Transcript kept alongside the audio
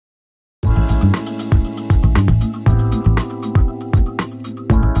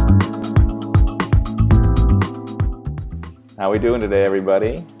How we doing today,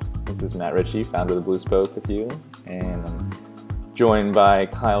 everybody? This is Matt Ritchie, founder of the Blue Spoke with you, and I'm joined by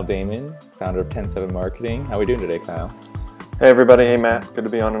Kyle Damon, founder of 10-7 Marketing. How we doing today, Kyle? Hey everybody, hey Matt, good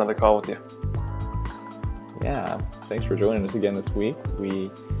to be on another call with you. Yeah, thanks for joining us again this week. We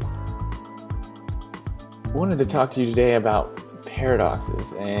wanted to talk to you today about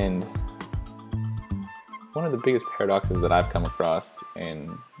paradoxes, and one of the biggest paradoxes that I've come across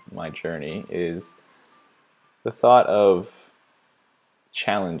in my journey is the thought of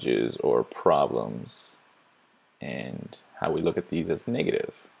challenges or problems and how we look at these as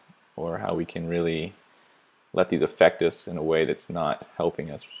negative, or how we can really let these affect us in a way that's not helping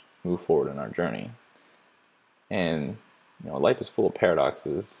us move forward in our journey. And life is full of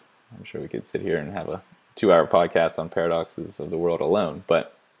paradoxes. I'm sure we could sit here and have a 2-hour podcast on paradoxes of the world alone,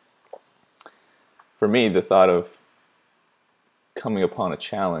 but for me, the thought of coming upon a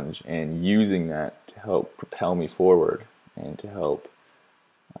challenge and using that to help propel me forward and to help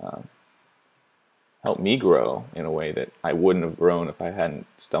me grow in a way that I wouldn't have grown if I hadn't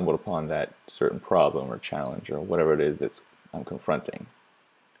stumbled upon that certain problem or challenge or whatever it is that I'm confronting.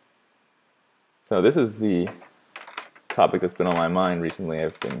 So this is the topic that's been on my mind recently.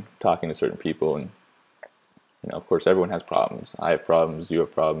 I've been talking to certain people, and of course everyone has problems. I have problems, you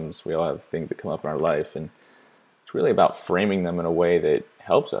have problems, we all have things that come up in our life, and it's really about framing them in a way that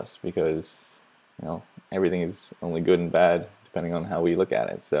helps us, because everything is only good and bad depending on how we look at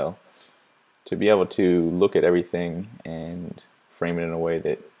it. So to be able to look at everything and frame it in a way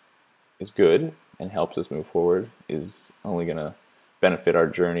that is good and helps us move forward is only going to benefit our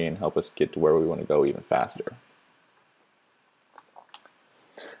journey and help us get to where we want to go even faster.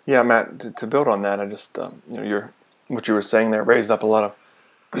 Yeah, Matt, to build on that, I just, what you were saying there raised up a lot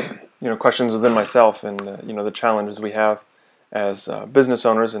of, questions within myself and, the challenges we have as business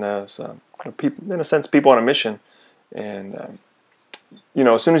owners and as, people, in a sense, people on a mission. And,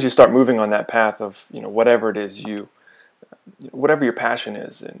 as soon as you start moving on that path of, whatever it is whatever your passion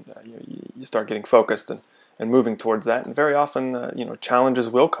is, and you start getting focused and moving towards that, and very often, challenges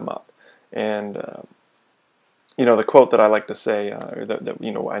will come up. And, the quote that I like to say, that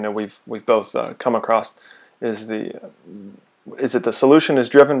I know we've both come across, is it the solution is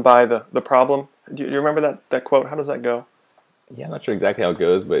driven by the problem? Do you remember that quote? How does that go? Yeah, I'm not sure exactly how it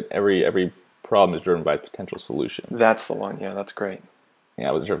goes, but every problem is driven by its potential solution. That's the one. Yeah, that's great. Yeah,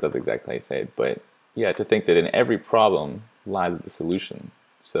 I wasn't sure if that's exactly how you say it, but yeah, to think that in every problem lies the solution.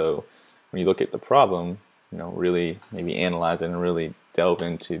 So when you look at the problem, really maybe analyze it and really delve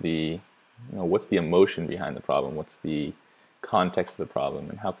into the, what's the emotion behind the problem? What's the context of the problem?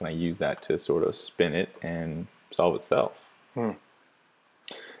 And how can I use that to sort of spin it and solve itself?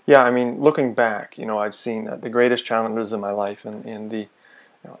 Yeah, I mean, looking back, I've seen the greatest challenges in my life and the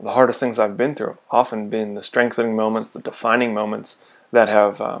hardest things I've been through have often been the strengthening moments, the defining moments that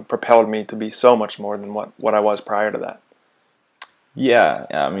have propelled me to be so much more than what I was prior to that. Yeah,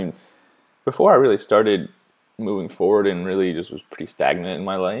 I mean, before I really started moving forward and really just was pretty stagnant in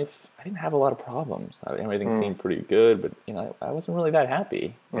my life, I didn't have a lot of problems. Everything seemed pretty good, but I wasn't really that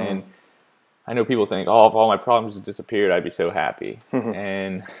happy. And I know people think, oh, if all my problems had disappeared, I'd be so happy.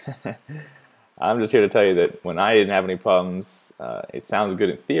 And I'm just here to tell you that when I didn't have any problems, it sounds good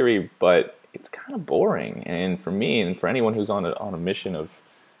in theory, but it's kind of boring. And for me, and for anyone who's on a mission of,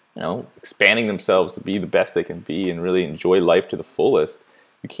 expanding themselves to be the best they can be and really enjoy life to the fullest,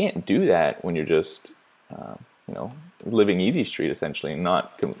 you can't do that when you're just, living easy street essentially and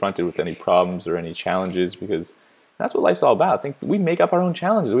not confronted with any problems or any challenges, because that's what life's all about. I think we make up our own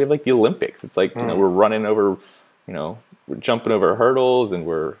challenges. We have like the Olympics. It's like, we're running over, we're jumping over hurdles, and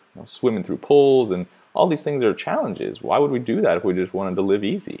we're swimming through pools, and all these things are challenges. Why would we do that if we just wanted to live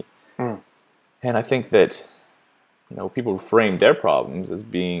easy? And I think that, people frame their problems as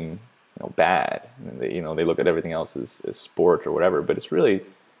being, bad. And they look at everything else as sport or whatever, but it's really,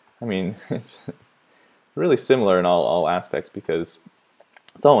 it's really similar in all aspects, because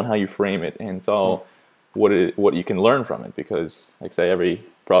it's all in how you frame it, and it's all what you can learn from it, because, like I say, every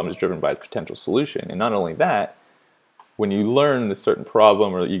problem is driven by its potential solution. And not only that, when you learn this certain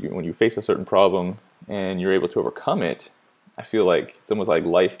problem, or when you face a certain problem and you're able to overcome it, I feel like it's almost like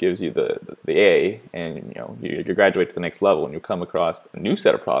life gives you the A, and you graduate to the next level, and you come across a new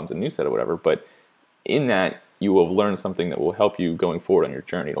set of problems, a new set of whatever. But in that, you will have learned something that will help you going forward on your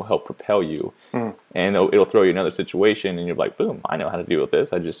journey. It'll help propel you, and it'll throw you in another situation, and you're like, boom, I know how to deal with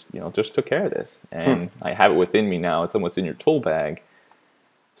this. I just took care of this, and I have it within me now. It's almost in your tool bag.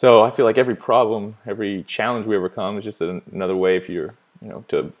 So I feel like every problem, every challenge we overcome is just another way for you,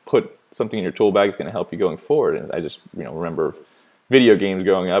 to put something in your tool bag is going to help you going forward. And I just, remember video games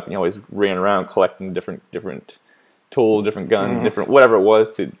growing up, and you always ran around collecting different tools, different guns, different whatever it was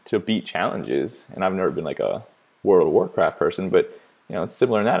to beat challenges. And I've never been like a World of Warcraft person, but it's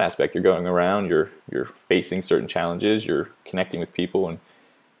similar in that aspect. You're going around, you're facing certain challenges, you're connecting with people and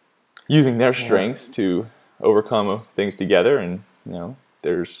using their strengths to overcome things together. And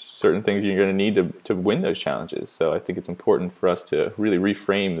there's certain things you're going to need to win those challenges. So I think it's important for us to really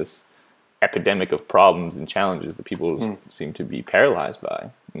reframe this epidemic of problems and challenges that people seem to be paralyzed by.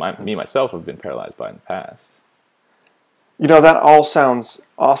 Me myself have been paralyzed by in the past. That all sounds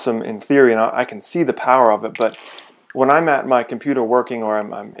awesome in theory, and I can see the power of it, but when I'm at my computer working, or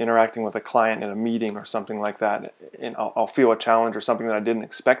I'm interacting with a client in a meeting or something like that, and I'll feel a challenge or something that I didn't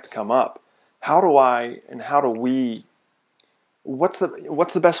expect to come up, what's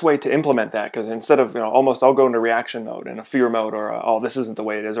the best way to implement that? Because instead of, almost I'll go into reaction mode and a fear mode, or oh, this isn't the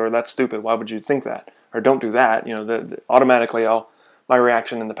way it is, or that's stupid, why would you think that? Or don't do that. Automatically my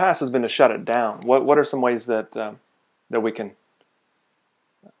reaction in the past has been to shut it down. What are some ways that we can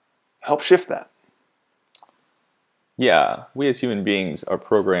help shift that? Yeah, we as human beings are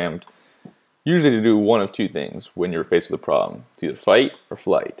programmed usually to do one of two things when you're faced with a problem. It's either fight or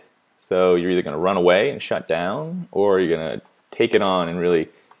flight. So you're either going to run away and shut down, or you're going to take it on and really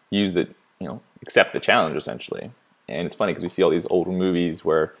accept the challenge, essentially. And it's funny because we see all these old movies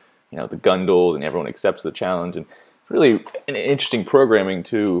where, the gun duels and everyone accepts the challenge, and really an interesting programming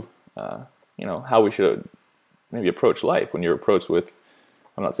to, how we should maybe approach life when you're approached with.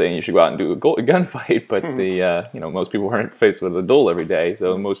 I'm not saying you should go out and do a gunfight, but most people aren't faced with a duel every day,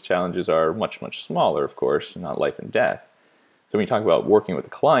 so most challenges are much, much smaller, of course, not life and death. So when you talk about working with a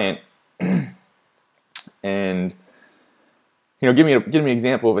client, and give me an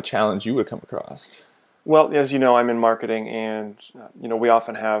example of a challenge you would come across. Well, as you know, I'm in marketing, and we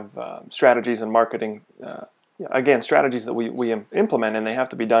often have strategies in marketing. Again, strategies that we implement, and they have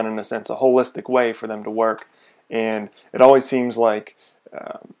to be done in a sense, a holistic way for them to work. And it always seems like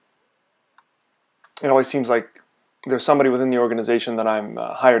there's somebody within the organization that I'm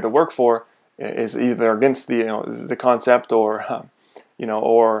hired to work for is either against the concept, or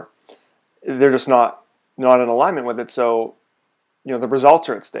or they're just not in alignment with it. So the results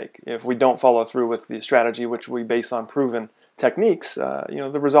are at stake if we don't follow through with the strategy, which we base on proven techniques.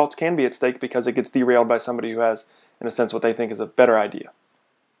 The results can be at stake because it gets derailed by somebody who has, in a sense, what they think is a better idea.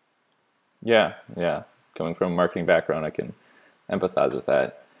 Yeah. Coming from a marketing background, I can empathize with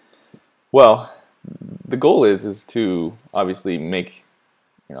that. Well, the goal is to obviously make,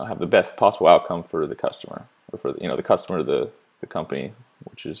 have the best possible outcome for the customer, or for the customer of the company,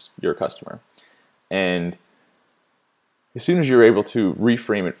 which is your customer. And as soon as you're able to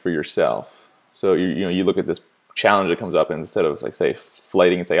reframe it for yourself, so you look at this challenge that comes up, and instead of say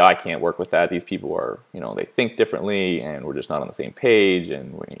flighting and say, I can't work with that, these people are, they think differently, and we're just not on the same page,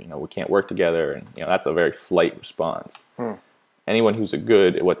 and we can't work together, and that's a very flight response. Anyone who's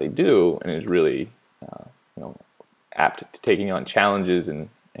good at what they do and is really apt to taking on challenges and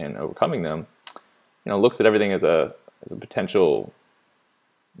overcoming them, looks at everything as a potential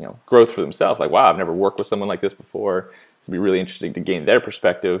growth for themselves. Like, wow, I've never worked with someone like this before. It'd be really interesting to gain their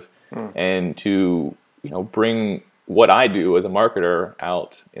perspective and to bring what I do as a marketer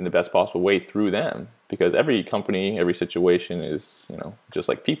out in the best possible way through them. Because every company, every situation is just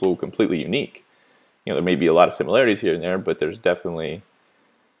like people, completely unique. There may be a lot of similarities here and there, but there's definitely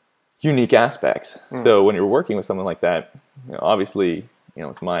unique aspects. So when you're working with someone like that, obviously,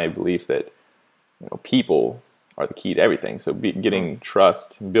 it's my belief that people are the key to everything. So getting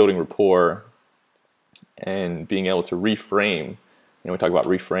trust, building rapport, and being able to reframe. We talk about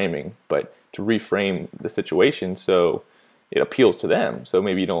reframing, but to reframe the situation so it appeals to them. So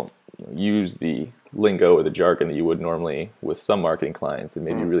maybe you don't use the lingo or the jargon that you would normally with some marketing clients, and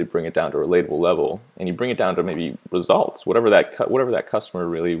maybe really bring it down to a relatable level, and you bring it down to maybe results, whatever that customer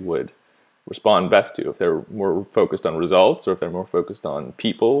really would respond best to. If they're more focused on results, or if they're more focused on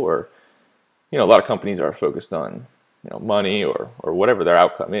people, or a lot of companies are focused on money or whatever their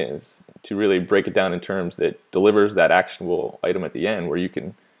outcome is, to really break it down in terms that delivers that actionable item at the end, where you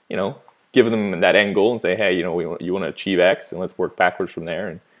can give them that end goal and say, hey, you want to achieve X, and let's work backwards from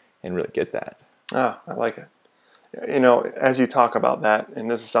there and really get that. Ah, I like it. As you talk about that, and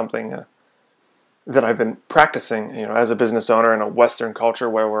this is something that I've been practicing, as a business owner in a Western culture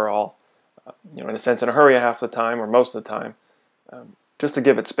where we're all, in a sense, in a hurry half the time, or most of the time, just to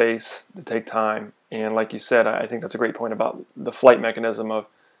give it space, to take time. And like you said, I think that's a great point about the flight mechanism of,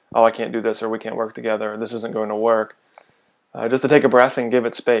 oh, I can't do this, or we can't work together, or this isn't going to work. Just to take a breath and give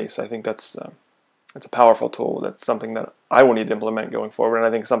it space. I think that's a powerful tool. That's something that I will need to implement going forward, and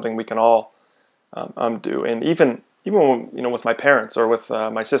I think something we can all do. And even when, with my parents, or with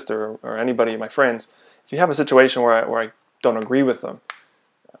my sister, or anybody, my friends, if you have a situation where I don't agree with them,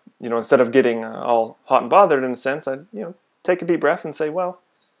 instead of getting all hot and bothered in a sense, I'd take a deep breath and say, well,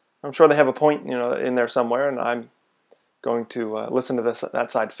 I'm sure they have a point in there somewhere, and I'm going to listen to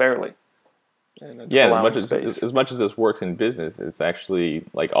that side fairly. And yeah, as much as this works in business, it's actually,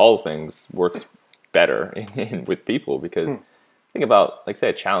 like all things, works better with people, because think about, like, say,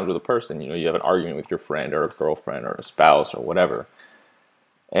 a challenge with a person. You have an argument with your friend or a girlfriend or a spouse or whatever,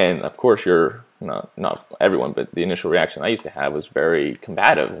 and of course you're not everyone, but the initial reaction I used to have was very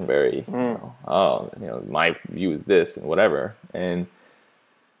combative and very my view is this and whatever. And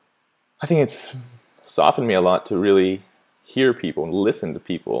I think it's softened me a lot to really hear people and listen to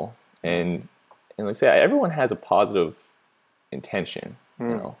people, and like say, everyone has a positive intention.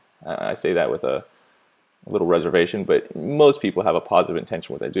 I say that with a little reservation, but most people have a positive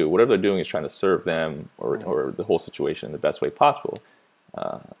intention what they do. Whatever they're doing is trying to serve them or the whole situation in the best way possible.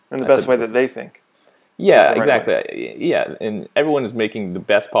 In the best way that they think. Yeah, exactly. Yeah, and everyone is making the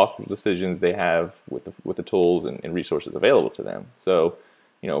best possible decisions they have with the tools and resources available to them. So,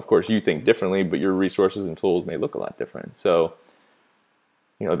 of course, you think differently, but your resources and tools may look a lot different. So,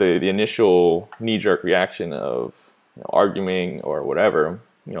 the initial knee-jerk reaction of arguing or whatever,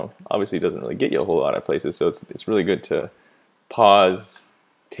 obviously doesn't really get you a whole lot of places. So it's really good to pause,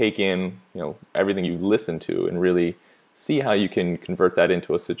 take in, everything you listen to, and really see how you can convert that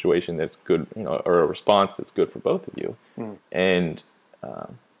into a situation that's good, or a response that's good for both of you. And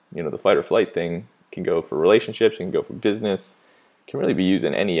the fight or flight thing can go for relationships, can go for business, can really be used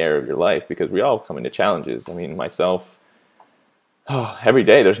in any area of your life, because we all come into challenges. I mean, myself, every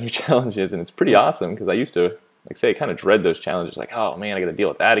day there's new challenges, and it's pretty awesome, because I used to, like say, kind of dread those challenges, like, oh man, I got to deal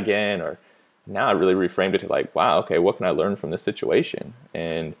with that again. Or now I really reframed it to like, wow, okay, what can I learn from this situation,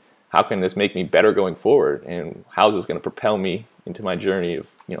 and how can this make me better going forward, and how is this going to propel me into my journey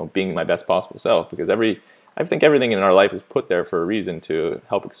of being my best possible self? Because I think everything in our life is put there for a reason, to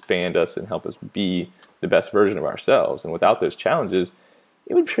help expand us and help us be the best version of ourselves. And without those challenges,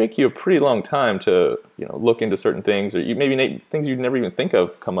 it would take you a pretty long time to look into certain things, or maybe things you'd never even think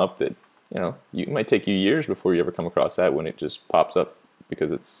of come up that it might take you years before you ever come across that, when it just pops up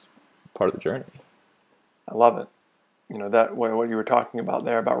because it's part of the journey. I love it. That what you were talking about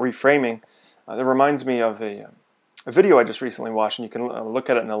there about reframing, that reminds me of a video I just recently watched, and you can look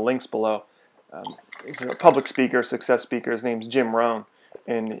at it in the links below. He's a public speaker, success speaker. His name's Jim Rohn,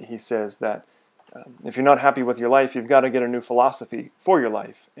 and he says that if you're not happy with your life, you've got to get a new philosophy for your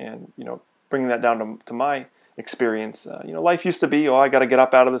life. And bringing that down to my experience, life used to be, I got to get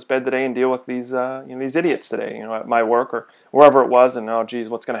up out of this bed today and deal with these these idiots today, at my work or wherever it was, and oh geez,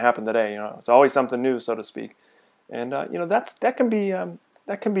 what's going to happen today? It's always something new, so to speak. And that can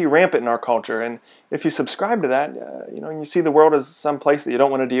be rampant in our culture. And if you subscribe to that, and you see the world as some place that you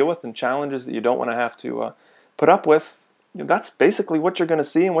don't want to deal with, and challenges that you don't want to have to put up with, that's basically what you're going to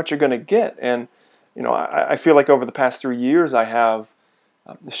see and what you're going to get. And I feel like over the past 3 years, I have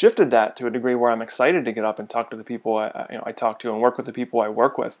shifted that to a degree where I'm excited to get up and talk to the people I talk to, and work with the people I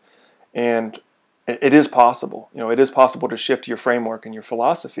work with. And it is possible. It is possible to shift your framework and your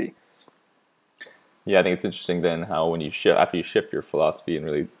philosophy. Yeah, I think it's interesting then how when you after you shift your philosophy and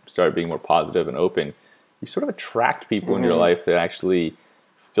really start being more positive and open, you sort of attract people in your life that actually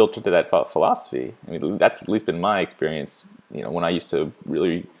filter to that philosophy. I mean, that's at least been my experience. When I used to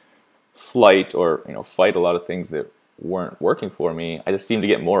really fight a lot of things that weren't working for me, I just seemed to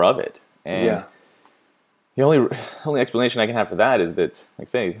get more of it. And the only explanation I can have for that is that, like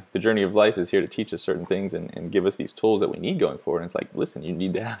say, the journey of life is here to teach us certain things and give us these tools that we need going forward. And it's like, listen, you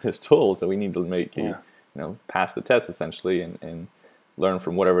need to have this tool, so we need to make you, pass the test essentially, and learn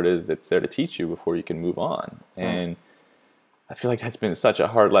from whatever it is that's there to teach you before you can move on. And I feel like that's been such a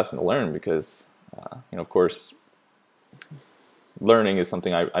hard lesson to learn, because, of course, learning is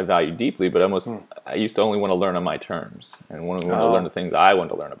something I value deeply, but I used to only want to learn on my terms, and want to learn the things I want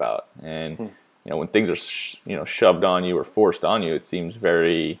to learn about. And when things are shoved on you or forced on you, it seems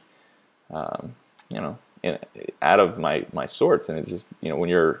very out of my sorts. And it's just when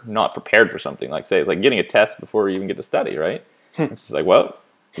you're not prepared for something, like say it's like getting a test before you even get to study, right? It's just like, well,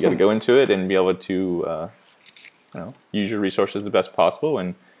 you got to go into it and be able to use your resources the best possible,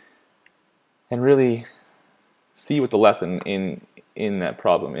 and really see what the lesson in that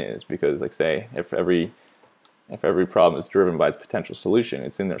problem is. Because, like say, if every problem is driven by its potential solution,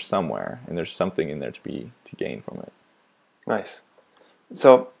 it's in there somewhere, and there's something in there to gain from it. Nice.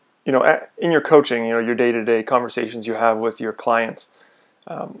 So, in your coaching, your day-to-day conversations you have with your clients,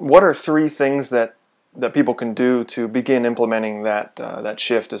 what are 3 things that people can do to begin implementing that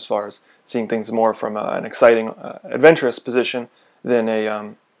shift, as far as seeing things more from an exciting, adventurous position than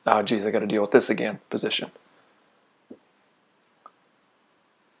a oh, geez, I got to deal with this again position?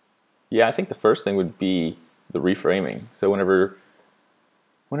 Yeah, I think the first thing would be the reframing. So whenever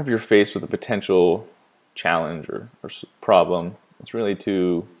you're faced with a potential challenge or problem, it's really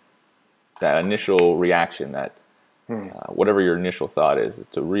to that initial reaction, that whatever your initial thought is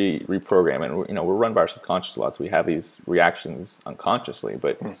to reprogram it. And, we're run by our subconscious a lot, so we have these reactions unconsciously.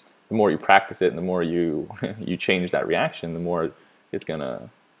 But the more you practice it, and the more you you change that reaction, the more it's gonna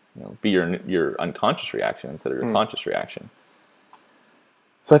be your unconscious reaction instead of your conscious reaction.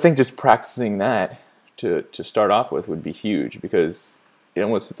 So I think just practicing that to start off with would be huge, because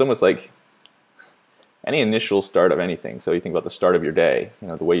it's almost like any initial start of anything. So you think about the start of your day,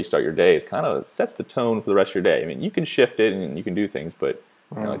 the way you start your day is kind of sets the tone for the rest of your day. I mean, you can shift it and you can do things, but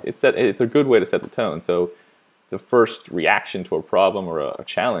it's a good way to set the tone. So the first reaction to a problem or a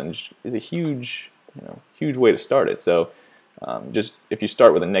challenge is a huge way to start it. So just if you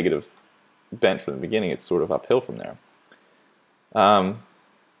start with a negative bent from the beginning, it's sort of uphill from there.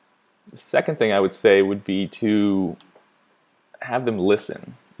 The second thing I would say would be to have them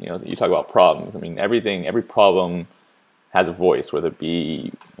listen. You talk about problems. I mean, every problem has a voice, whether it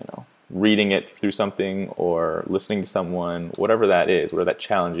be, reading it through something or listening to someone, whatever that is, whatever that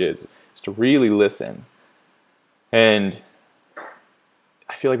challenge is to really listen. And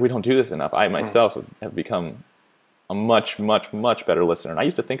I feel like we don't do this enough. I myself have become a much, much, much better listener. And I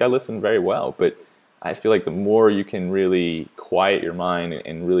used to think I listened very well, but I feel like the more you can really quiet your mind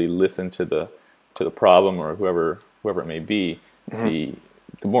and really listen to the problem or whoever it may be,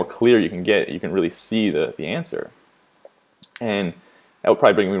 the more clear you can get, you can really see the answer. And that would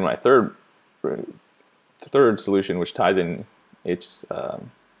probably bring me to my third solution, which ties in. It's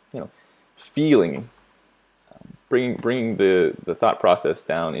feeling, bringing the thought process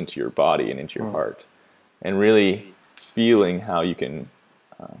down into your body and into your heart, and really feeling how you can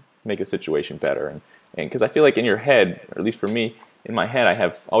make a situation better. And because I feel like in your head, or at least for me, in my head,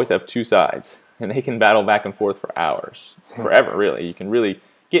 I always have two sides, and they can battle back and forth for hours, forever, really. You can really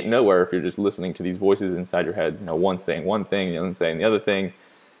get nowhere if you're just listening to these voices inside your head, one saying one thing, the other saying the other thing,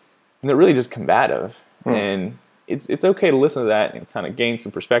 and they're really just combative. And it's okay to listen to that and kind of gain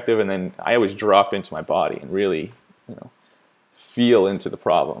some perspective, and then I always drop into my body and really, feel into the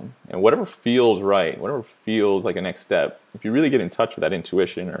problem. And whatever feels right, whatever feels like a next step, if you really get in touch with that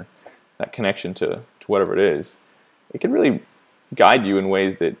intuition or that connection to whatever it is, it can really guide you in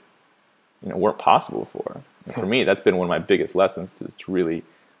ways that weren't possible before. And for me, that's been one of my biggest lessons, to really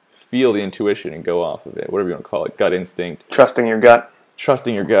feel the intuition and go off of it, whatever you want to call it, gut instinct. Trusting your gut.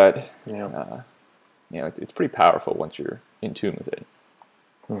 Trusting your gut. Yeah. It's pretty powerful once you're in tune with it.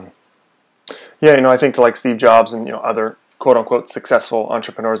 Yeah, I think to like Steve Jobs and other quote unquote successful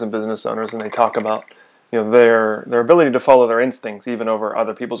entrepreneurs and business owners, and they talk about their ability to follow their instincts even over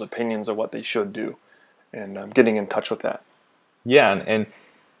other people's opinions of what they should do, and getting in touch with that. Yeah, and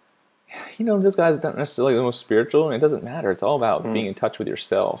this guy's not necessarily the most spiritual, and it doesn't matter. It's all about being in touch with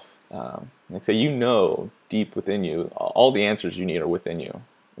yourself. Like say, deep within you, all the answers you need are within you.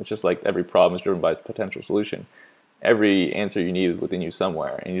 It's just like every problem is driven by its potential solution. Every answer you need is within you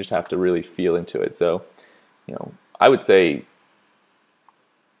somewhere, and you just have to really feel into it. So, I would say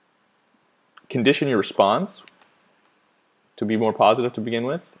condition your response to be more positive to begin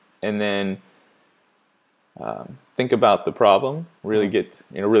with, and then think about the problem. Really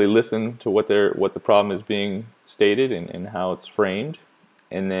really listen to what the problem is being stated and how it's framed,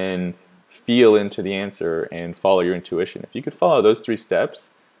 and then feel into the answer and follow your intuition. If you could follow those 3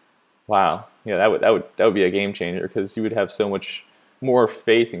 steps, wow, yeah, that would be a game changer, because you would have so much more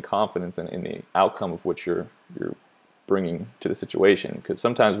faith and confidence in the outcome of what you're bringing to the situation. Because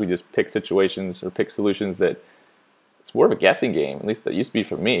sometimes we just pick situations or pick solutions that it's more of a guessing game. At least that used to be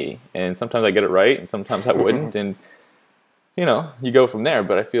for me. And sometimes I get it right, and sometimes I wouldn't. And you go from there.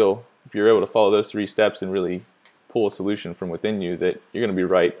 But I feel if you're able to follow those 3 steps and really pull a solution from within you, that you're going to be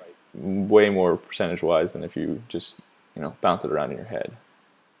right way more percentage-wise than if you just bounce it around in your head.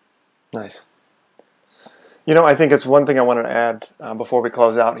 Nice. I think it's one thing I wanted to add before we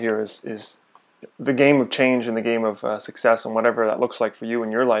close out here is the game of change and the game of success, and whatever that looks like for you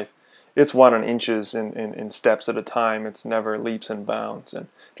in your life. It's won in inches and steps at a time. It's never leaps and bounds. And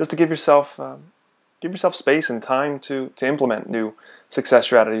just to give yourself space and time to implement new success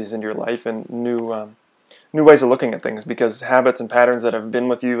strategies into your life, and new ways of looking at things, because habits and patterns that have been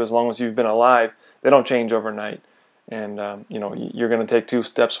with you as long as you've been alive, they don't change overnight. And you're going to take 2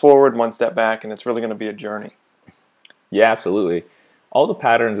 steps forward, 1 step back, and it's really going to be a journey. Yeah, absolutely. All the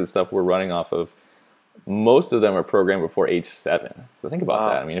patterns and stuff we're running off of, most of them are programmed before age 7. So think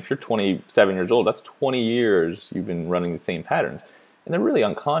about that. I mean, if you're 27 years old, that's 20 years you've been running the same patterns. and they're really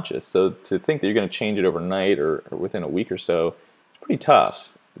unconscious. So to think that you're going to change it overnight or within a week or so, it's pretty tough.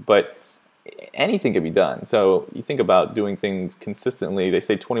 But anything can be done. So you think about doing things consistently. They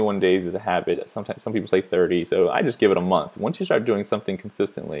say 21 days is a habit. Sometimes some people say 30. So I just give it a month. Once you start doing something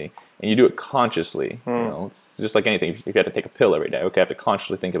consistently and you do it consciously, you know, it's just like anything. If you have to take a pill every day, okay, I have to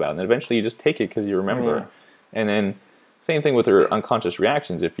consciously think about it. And then eventually you just take it because you remember. And then same thing with your unconscious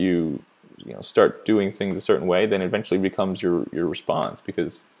reactions. If you start doing things a certain way, then eventually it becomes your response,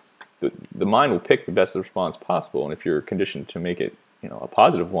 because the mind will pick the best response possible. And if you're conditioned to make it, a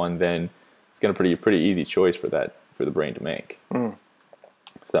positive one, then it's going to be a pretty easy choice for the brain to make.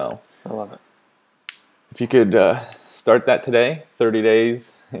 So I love it. If you could start that today, 30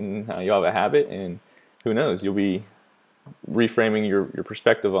 days, and you'll have a habit, and who knows, you'll be reframing your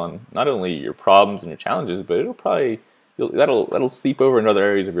perspective on not only your problems and your challenges, but that'll seep over in other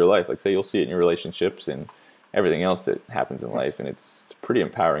areas of your life. Like, say, you'll see it in your relationships and everything else that happens in life, and it's a pretty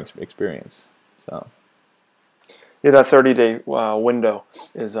empowering experience. So, yeah, that 30-day window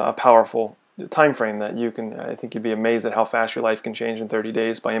is a powerful time frame that you can. I think you'd be amazed at how fast your life can change in 30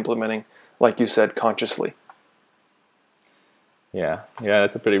 days by implementing, like you said, consciously. Yeah,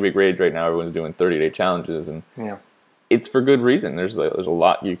 that's a pretty big rage right now. Everyone's doing 30-day challenges, and it's for good reason. There's a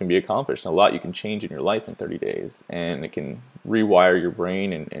lot you can be accomplished, and a lot you can change in your life in 30 days, and it can rewire your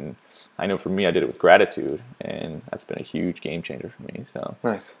brain. And I know for me, I did it with gratitude, and that's been a huge game changer for me. So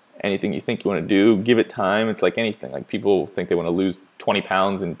nice. Anything you think you want to do, give it time. It's like anything. Like, people think they want to lose 20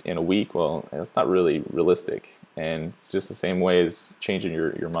 pounds in a week. Well, that's not really realistic, and it's just the same way as changing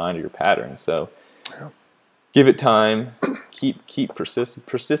your mind or your patterns. So give it time. Keep persistent.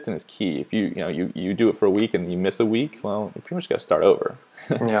 Persistent is key. If you do it for a week and you miss a week, well, you pretty much got to start over.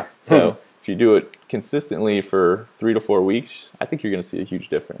 Yeah. So if you do it consistently for 3 to 4 weeks, I think you're going to see a huge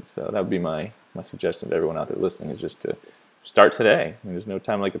difference. So that would be my suggestion to everyone out there listening, is just to start today. I mean, there's no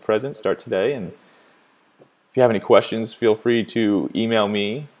time like the present. Start today. And if you have any questions, feel free to email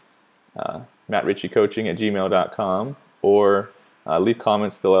me, mattritchiecoaching@gmail.com, or leave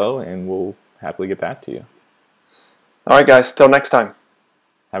comments below, and we'll happily get back to you. All right, guys. Till next time.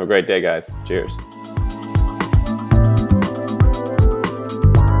 Have a great day, guys. Cheers.